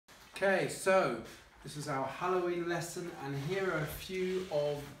Okay, so this is our Halloween lesson, and here are a few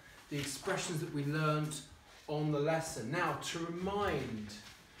of the expressions that we learned on the lesson. Now, to remind,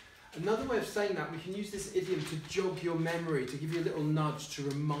 another way of saying that, we can use this idiom to jog your memory, to give you a little nudge to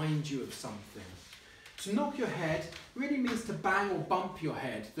remind you of something. To knock your head really means to bang or bump your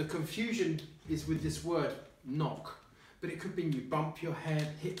head. The confusion is with this word, knock, but it could mean you bump your head,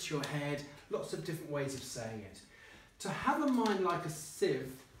 hit your head, lots of different ways of saying it. To have a mind like a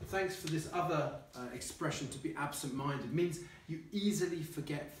sieve, thanks for this other expression, to be absent-minded, means you easily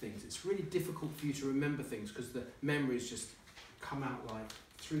forget things. It's really difficult for you to remember things because the memories just come out like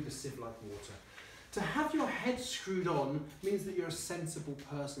through the sieve like water. To have your head screwed on means that you're a sensible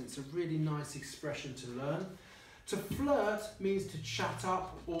person. It's a really nice expression to learn. To flirt means to chat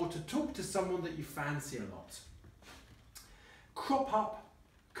up or to talk to someone that you fancy a lot. Crop up,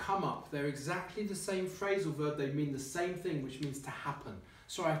 come up. They're exactly the same phrasal verb. They mean the same thing, which means to happen.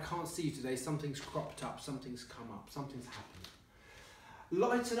 Sorry, I can't see you today. Something's cropped up, something's come up, something's happened.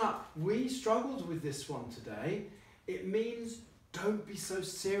 Lighten up. We struggled with this one today. It means don't be so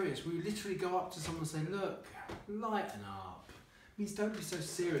serious. We literally go up to someone and say, look, lighten up. It means don't be so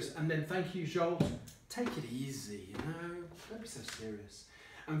serious. And then thank you, Jolt. Take it easy, you know. Don't be so serious.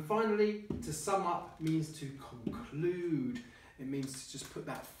 And finally, to sum up means to conclude. It means to just put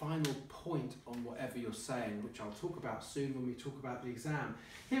that final point on whatever you're saying, which I'll talk about soon when we talk about the exam.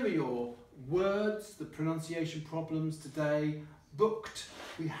 Here are your words, the pronunciation problems today. Booked.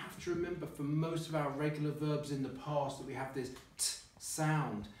 We have to remember for most of our regular verbs in the past that we have this t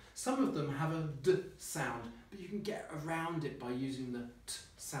sound. Some of them have a d sound, but you can get around it by using the t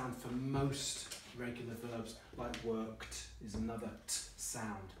sound for most regular verbs, like worked is another t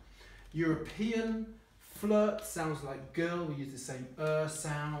sound. European. Flirt sounds like girl, we use the same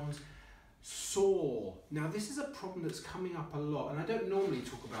sound. Saw. Now this is a problem that's coming up a lot, and I don't normally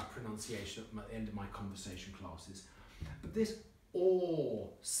talk about pronunciation at the end of my conversation classes, but this or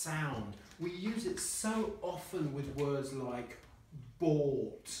sound, we use it so often with words like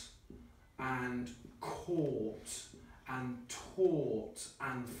bought and caught and taught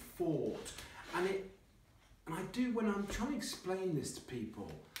and fought, and I do, when I'm trying to explain this to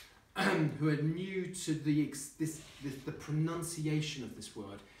people who are new to the pronunciation of this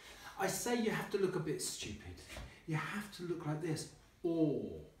word, I say you have to look a bit stupid. You have to look like this, or.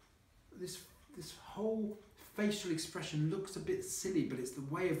 This whole facial expression looks a bit silly, but it's the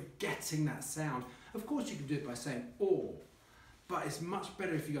way of getting that sound. Of course you can do it by saying or, but it's much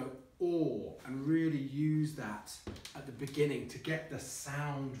better if you go or and really use that at the beginning to get the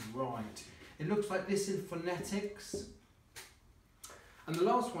sound right. It looks like this in phonetics. And the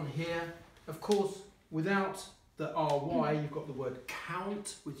last one here, of course, without the RY, you've got the word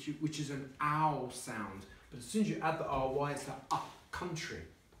count, which is an ow sound. But as soon as you add the RY, it's the country.